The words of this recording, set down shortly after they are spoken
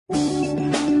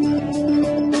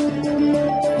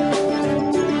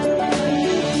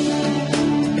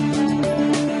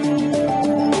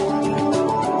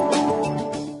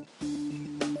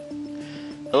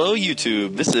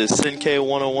YouTube, this is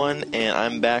SinK101 and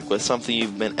I'm back with something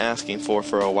you've been asking for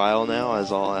a while now,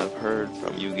 as all I've heard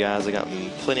from you guys. I got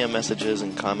plenty of messages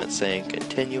and comments saying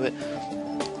continue it,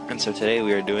 and so today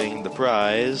we are doing the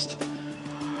prized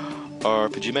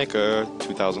RPG Maker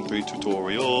 2003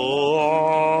 tutorial.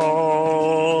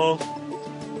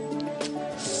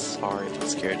 Sorry if I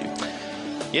scared you.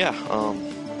 Yeah,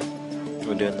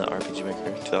 we're doing the RPG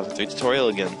Maker 2003 tutorial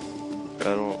again. I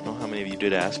don't know how many of you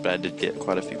did ask, but I did get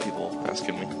quite a few people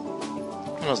asking me.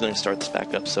 And I was going to start this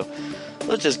back up, so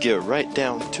let's just get right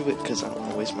down to it, because I don't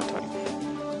want to waste my time.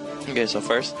 Okay, so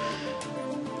first,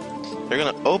 you're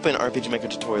going to open RPG Maker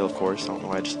tutorial, of course. I don't know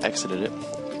why I just exited it.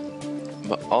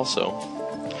 But also,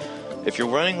 if you're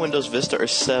running Windows Vista or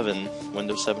 7,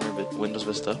 Windows 7 or Windows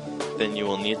Vista, then you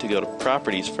will need to go to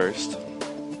Properties first.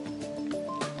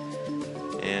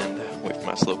 And wait for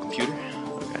my slow computer.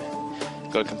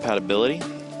 Go to Compatibility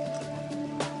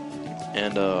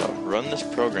and run this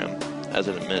program as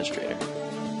an administrator.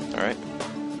 Alright?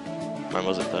 Mine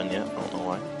wasn't done yet, I don't know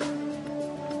why.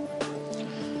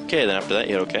 Okay, then after that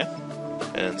you hit OK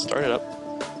and start it up.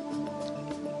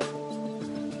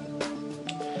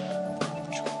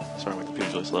 Sorry, my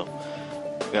computer's really slow.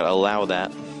 You gotta allow that,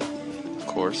 of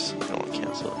course. You don't want to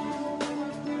cancel it.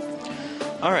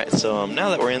 Alright, so now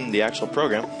that we're in the actual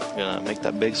program, I'm going to make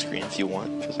that big screen if you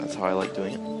want, because that's how I like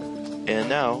doing it. And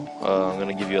now, I'm going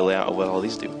to give you a layout of what all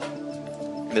these do.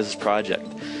 This is project.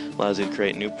 Allows you to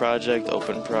create new project,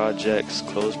 open projects,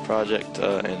 close project,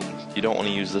 and you don't want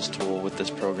to use this tool with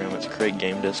this program. It's create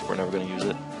game disk, we're never going to use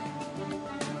it.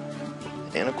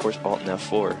 And of course, Alt and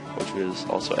F4, which is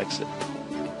also exit.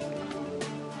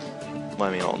 Well,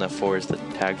 I mean, Alt and F4 is the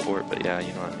tag for it, but yeah,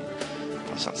 you know what I mean.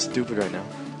 That sounds stupid right now.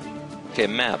 Okay,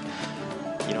 map.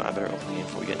 You know, I better open the game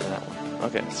before we get into that one.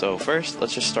 Okay, so first,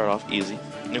 let's just start off easy.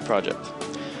 New project.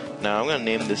 Now, I'm going to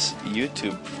name this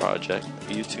YouTube project,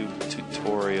 YouTube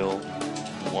Tutorial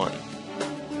 1.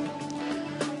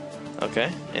 Okay,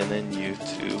 and then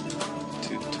YouTube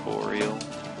Tutorial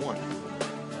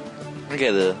 1.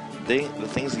 Okay, the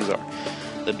things these are.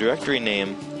 The directory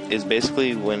name is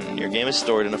basically when your game is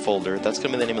stored in a folder, that's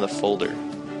going to be the name of the folder.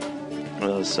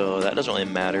 So that doesn't really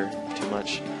matter too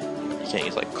much. You can't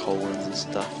use like colons and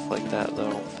stuff like that, though,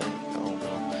 I don't think. I don't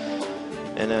know.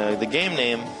 And the game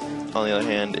name, on the other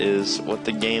hand, is what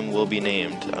the game will be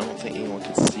named. I don't think anyone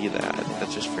can see that. I think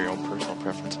that's just for your own personal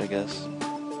preference, I guess.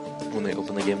 When they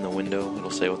open the game in the window,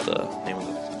 it'll say what the name of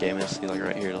the game is. See, like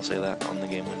right here, it'll say that on the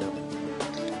game window.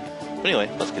 But anyway,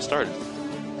 let's get started.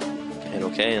 Hit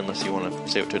OK, unless you want to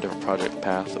save it to a different project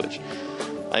path, which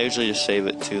I usually just save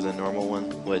it to the normal one,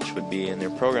 which would be in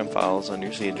your program files on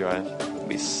your C drive.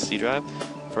 C drive,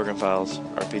 program files,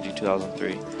 RPG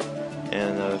 2003,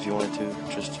 and if you wanted to,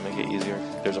 just to make it easier,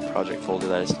 there's a project folder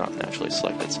that is not naturally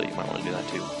selected, so you might want to do that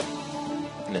too.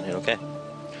 And then hit OK.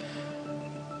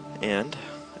 And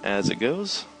as it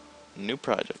goes, new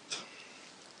project.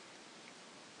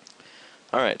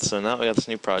 Alright, so now we got this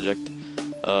new project.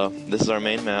 This is our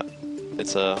main map.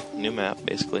 It's a new map,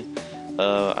 basically.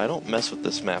 I don't mess with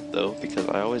this map though, because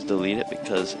I always delete it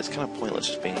because it's kind of pointless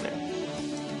just being there.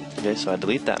 Okay, so I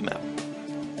delete that map.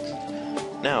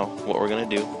 Now, what we're gonna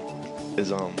do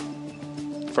is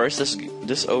first this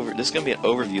is gonna be an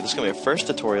overview. This is gonna be a first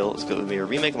tutorial. It's gonna be a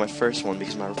remake of my first one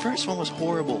because my first one was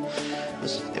horrible.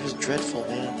 It was dreadful,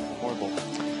 man, horrible.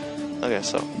 Okay,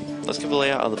 so let's give a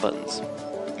layout of the buttons.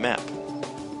 Map,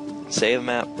 save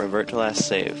map, revert to last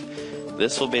save.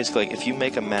 This will basically, like, if you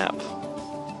make a map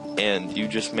and you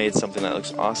just made something that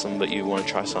looks awesome, but you want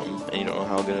to try something and you don't know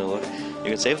how good it'll look, you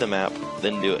can save the map,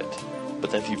 then do it. But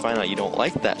then if you find out you don't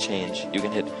like that change, you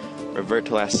can hit revert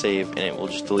to last save, and it will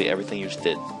just delete everything you just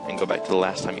did and go back to the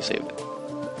last time you saved it.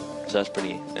 So that's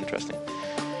pretty interesting.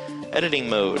 Editing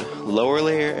mode, lower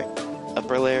layer,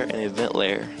 upper layer, and event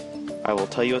layer. I will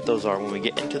tell you what those are when we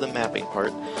get into the mapping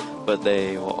part, but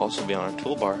they will also be on our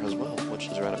toolbar as well, which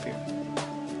is right up here.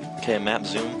 Okay, map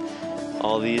zoom.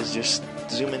 All these just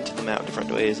zoom into the map different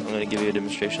ways. I'm going to give you a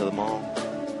demonstration of them all.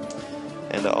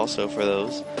 And also for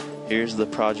those, here's the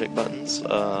project buttons,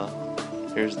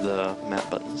 here's the map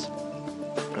buttons,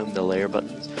 and the layer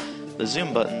buttons, the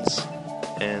zoom buttons,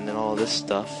 and then all this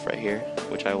stuff right here,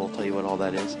 which I will tell you what all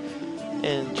that is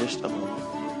in just a moment.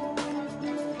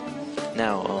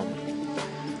 Now,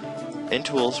 in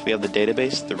tools, we have the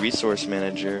database, the resource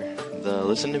manager, the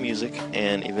listen to music,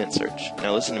 and event search.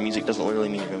 Now, listen to music doesn't literally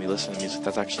mean you're going to be listening to music.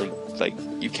 That's actually, like,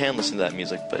 you can listen to that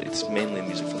music, but it's mainly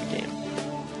music for the game.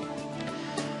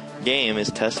 Game is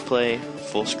test play,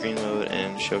 full screen mode,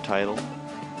 and show title.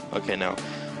 Okay, now,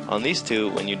 on these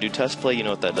two, when you do test play, you know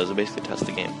what that does. It basically tests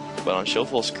the game. But on show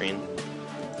full screen,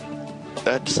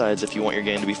 that decides if you want your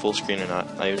game to be full screen or not.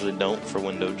 I usually don't for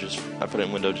window, I put it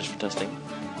in window just for testing.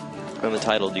 On the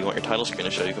title, do you want your title screen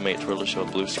to show? You can make it to show a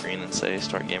blue screen and say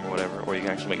start game or whatever, or you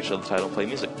can actually make it show the title and play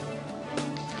music.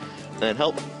 And then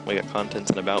help, we got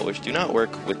contents and about, which do not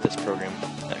work with this program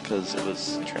because it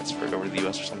was transferred over to the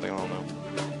US or something, I don't know.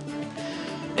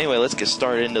 Anyway, let's get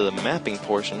started into the mapping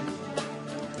portion.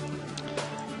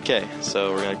 Okay,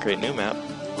 so we're going to create a new map,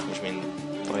 which means,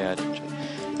 oh yeah, I didn't check.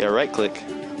 You gotta right click,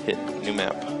 hit new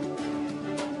map.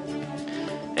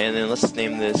 And then let's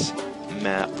name this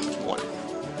map 1.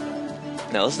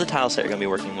 Now this is the tile set you're going to be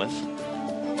working with.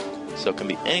 So it can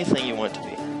be anything you want it to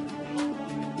be.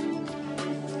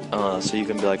 So you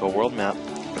can be like a world map,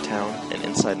 a town, an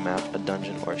inside map, a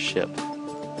dungeon, or a ship.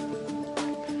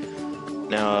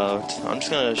 Now I'm just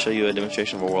going to show you a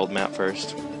demonstration of a world map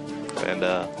first. And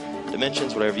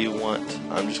dimensions, whatever you want.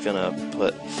 I'm just going to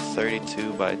put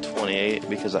 32 by 28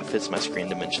 because that fits my screen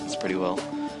dimensions pretty well.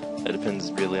 It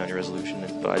depends really on your resolution,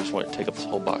 but I just want to take up this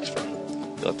whole box for me.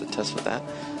 You'll have to test with that.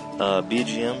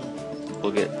 BGM,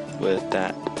 we'll get with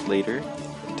that later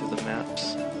into the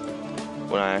maps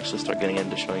when I actually start getting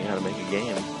into showing you how to make a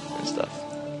game and stuff.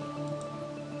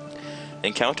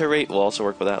 Encounter rate, we'll also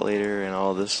work with that later, and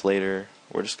all this later.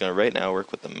 We're just going to right now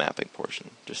work with the mapping portion.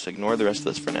 Just ignore the rest of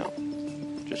this for now.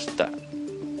 Just that.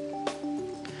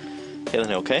 Okay,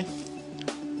 then OK.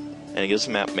 And it gives us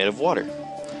a map made of water.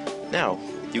 Now,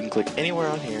 you can click anywhere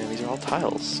on here, and these are all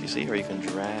tiles, you see, or you can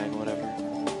drag, whatever.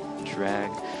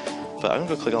 Drag. But I'm going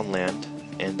to go click on land,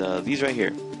 and these right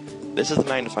here. This is the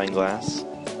magnifying glass,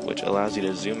 which allows you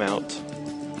to zoom out,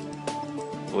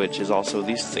 which is also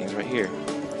these things right here.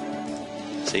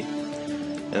 See?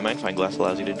 And the magnifying glass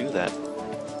allows you to do that.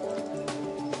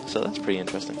 So that's pretty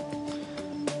interesting.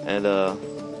 And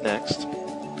next,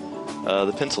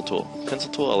 the pencil tool.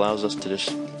 Pencil tool allows us to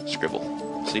just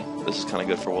scribble. See? This is kind of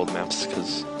good for world maps,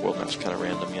 because world maps are kind of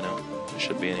random, you know. It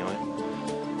should be anyway.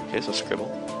 Okay, so scribble.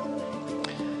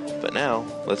 But now,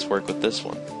 let's work with this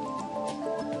one.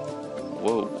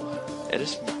 Whoa. I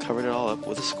just covered it all up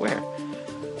with a square.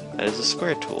 That is a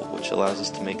square tool, which allows us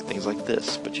to make things like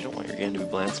this, but you don't want your game to be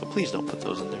bland, so please don't put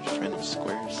those in there, just random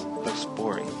squares. It looks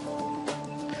boring.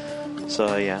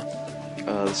 So yeah,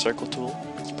 the circle tool,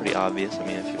 it's pretty obvious. I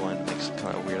mean, if you want to make some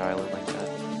kind of weird island like that.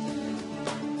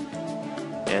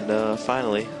 And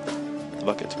finally, the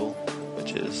bucket tool,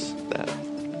 which is that.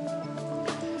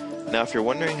 Now, if you're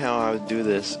wondering how I would do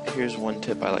this, here's one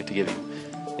tip I like to give you.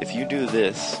 If you do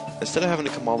this, instead of having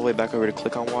to come all the way back over to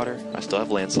click on water, I still have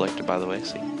land selected, by the way,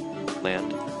 see?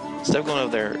 Land. Instead of going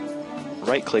over there,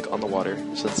 right click on the water,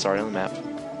 so it's starting on the map,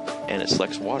 and it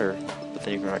selects water, but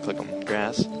then you can right click on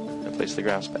grass, and place the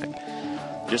grass back.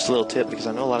 Just a little tip, because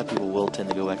I know a lot of people will tend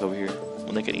to go back over here,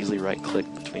 when they can easily right click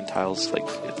between tiles, like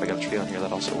if I got a tree on here,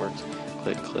 that also works.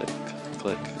 Click, click,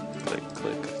 click, click,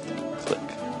 click, click.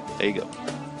 There you go.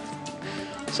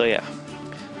 So yeah.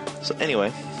 So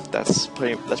anyway, that's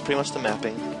pretty much the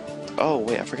mapping. Oh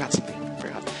wait, I forgot something.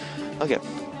 Okay.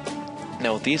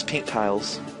 Now with these pink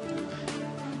tiles,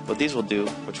 what these will do,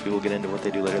 which we will get into what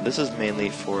they do later, this is mainly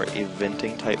for a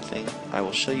venting type thing. I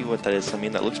will show you what that is. I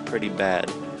mean, that looks pretty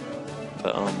bad,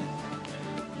 but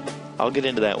I'll get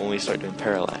into that when we start doing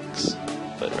parallax.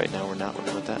 But right now we're not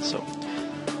working with that, so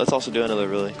let's also do another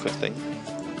really quick thing.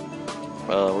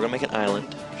 We're gonna make an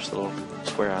island, just a little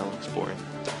square island. It's boring.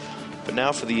 But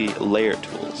now for the layer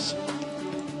tools.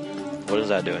 What is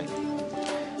that doing?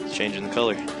 It's changing the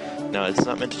color. Now it's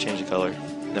not meant to change the color.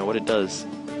 Now what it does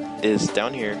is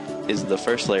down here is the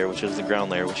first layer, which is the ground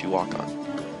layer, which you walk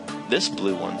on. This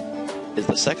blue one is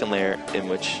the second layer, in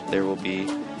which there will be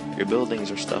your buildings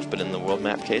or stuff, but in the world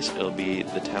map case it'll be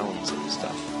the towns and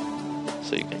stuff.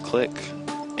 So you can click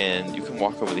and you can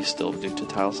walk over these still due to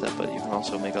tile set, but you can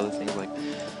also make other things like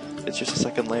it's just a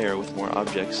second layer with more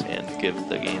objects and give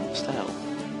the game style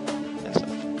and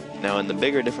stuff. Now in the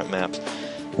bigger different maps,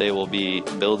 they will be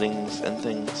buildings and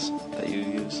things that you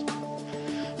use.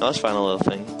 Now let's find a little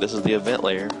thing. This is the event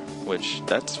layer, which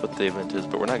that's what the event is,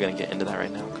 but we're not going to get into that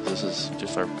right now because this is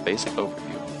just our basic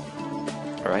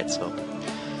overview. Alright, so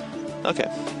okay,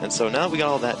 and so now we got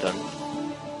all that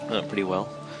done pretty well.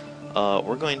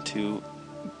 We're going to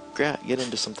get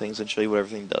into some things and show you what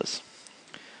everything does.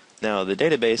 Now, the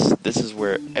database, this is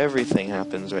where everything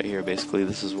happens right here, basically.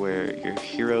 This is where your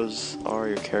heroes are,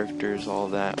 your characters, all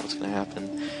of that, what's going to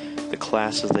happen, the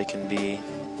classes they can be,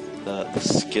 the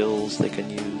skills they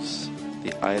can use,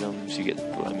 the items you get,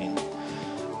 I mean,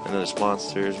 and then there's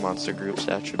monsters, monster groups,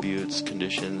 attributes,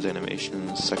 conditions,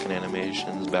 animations, second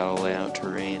animations, battle layout,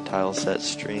 terrain, tile set,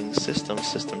 string, system,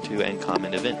 system 2, and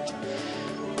common event.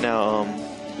 Now,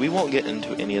 we won't get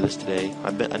into any of this today.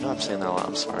 I know I'm saying that a lot,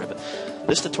 I'm sorry, but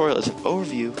this tutorial is an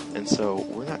overview, and so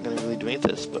we're not going to really do any of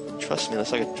this, but trust me, in the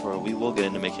second tutorial, we will get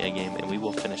into making a game, and we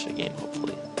will finish a game,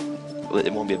 hopefully.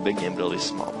 It won't be a big game, but it'll be a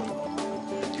small one.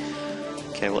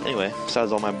 Okay, well, anyway,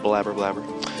 besides all my blabber, I don't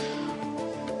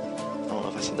know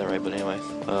if I said that right, but anyway.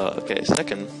 Okay,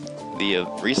 second, the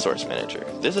resource manager.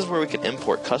 This is where we can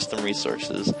import custom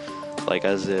resources, like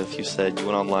as if you said you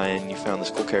went online, you found this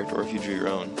cool character, or if you drew your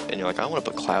own, and you're like, I want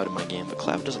to put Cloud in my game, but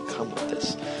Cloud doesn't come with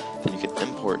this. Then you can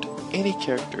import any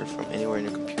character from anywhere in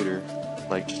your computer,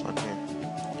 like just on here.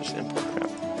 Just import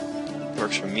crap. It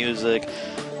works for music,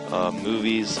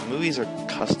 movies. Movies are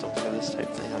custom for this type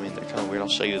thing. I mean, they're kind of weird. I'll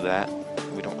show you that.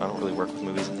 I don't really work with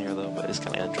movies in here though, but it's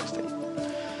kind of interesting.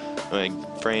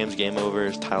 Frames, game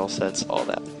overs, tile sets, all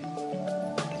that.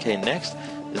 Okay, next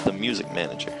is the music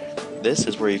manager. This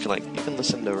is where you can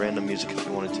listen to random music if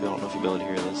you wanted to. I don't know if you'll be able to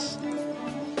hear this.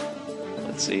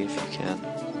 Let's see if you can.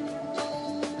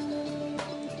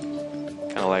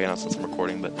 Kind of lagging out since I'm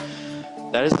recording, but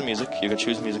that is the music. You can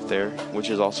choose music there, which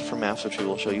is also for maps, which we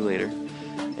will show you later.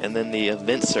 And then the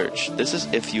event search. This is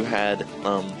if you had,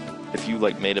 if you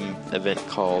made an event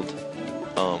called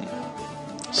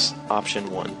option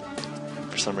 1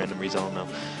 for some random reason, I don't know.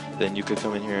 Then you could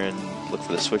come in here and look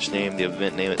for the switch name, the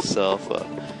event name itself.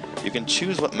 You can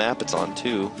choose what map it's on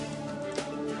too,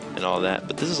 and all that.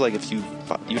 But this is like if you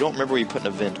don't remember where you put an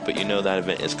event, but you know that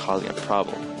event is causing a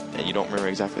problem, and you don't remember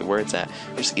exactly where it's at.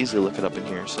 You just easily look it up in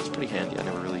here, so it's pretty handy. I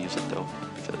never really use it though,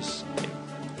 because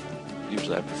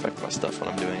usually I perfect my stuff when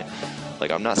I'm doing it.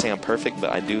 I'm not saying I'm perfect,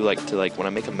 but I do like to when I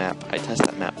make a map, I test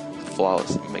that map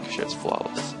flawlessly, make sure it's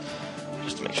flawless,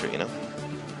 just to make sure, you know.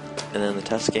 And then the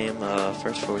test game,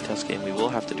 first before we test game, we will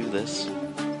have to do this.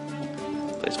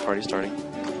 Place party starting.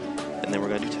 And then we're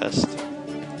going to do test.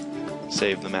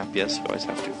 Save the map, yes, you always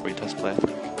have to before you test play, I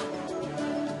think.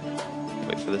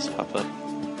 Wait for this to pop up.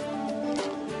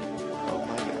 Oh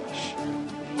my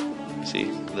gosh. See,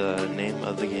 the name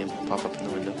of the game will pop up in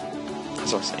the window.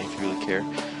 That's what I'm saying, if you really care.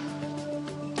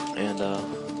 And,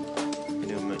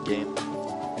 new game.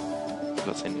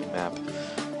 Let's say new map.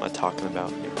 I'm not talking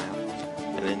about new map.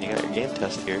 And then you got your game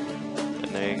test here, and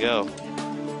there you go.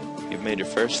 You've made your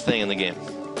first thing in the game.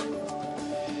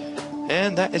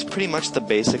 And that is pretty much the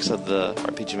basics of the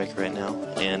RPG Maker right now,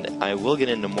 and I will get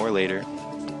into more later.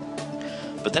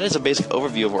 But that is a basic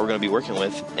overview of what we're going to be working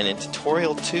with, and in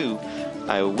tutorial 2,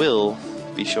 I will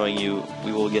be showing you,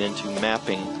 we will get into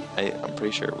mapping. I'm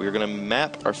pretty sure. We're going to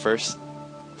map our first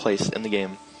place in the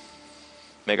game,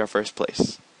 make our first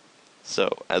place. So,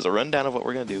 as a rundown of what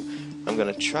we're going to do, I'm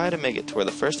going to try to make it to where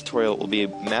the first tutorial will be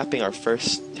mapping our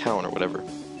first town or whatever.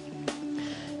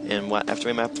 And after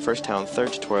we map the first town,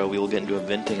 third tutorial, we will get into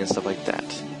eventing and stuff like that.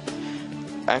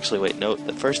 Actually, wait, no,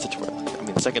 the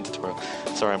second tutorial.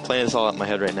 Sorry, I'm playing this all out in my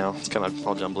head right now. It's kind of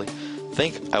all jumbly. I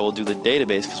think I will do the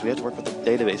database, because we have to work with the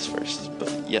database first.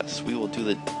 But yes, we will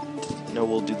do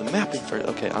we'll do the mapping first.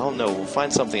 Okay, I don't know. We'll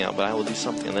find something out, but I will do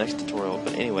something in the next tutorial.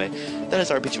 But anyway, that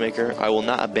is RPG Maker. I will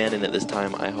not abandon it this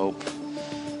time, I hope.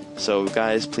 So,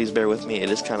 guys, please bear with me. It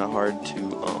is kind of hard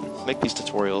to make these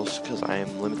tutorials because I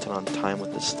am limited on time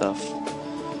with this stuff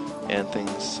and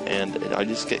things. And I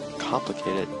just get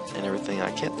complicated and everything.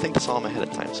 I can't think this all in my head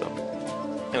at times. So,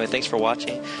 anyway, thanks for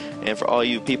watching. And for all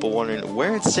you people wondering,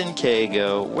 where did Sin-K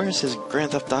go? Where's his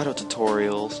Grand Theft Auto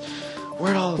tutorials?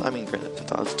 Grand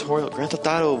Theft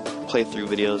Auto playthrough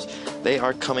videos, they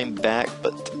are coming back,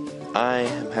 but I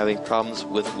am having problems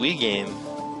with Wii Game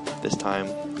this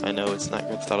time. I know it's not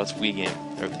Grand Theft Auto, it's Wii Game.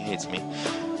 Everything hates me.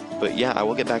 But yeah, I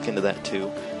will get back into that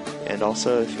too. And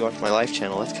also, if you watch my live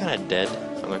channel, that's kind of dead.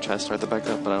 I'm going to try to start that back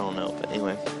up, but I don't know. But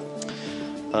anyway,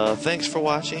 thanks for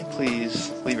watching. Please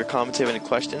leave your comments if you have any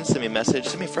questions. Send me a message.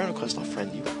 Send me a friend request. I'll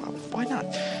friend you. Why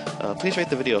not? Please rate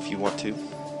the video if you want to.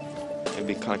 It'd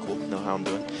be kind of cool to know how I'm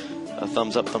doing.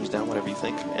 Thumbs up, thumbs down, whatever you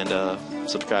think. And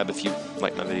subscribe if you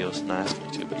like my videos. I'm not asking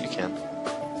you to, but you can.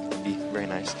 It'd be very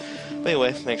nice. But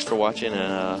anyway, thanks for watching,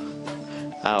 and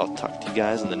I'll talk to you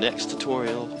guys in the next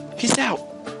tutorial. Peace out!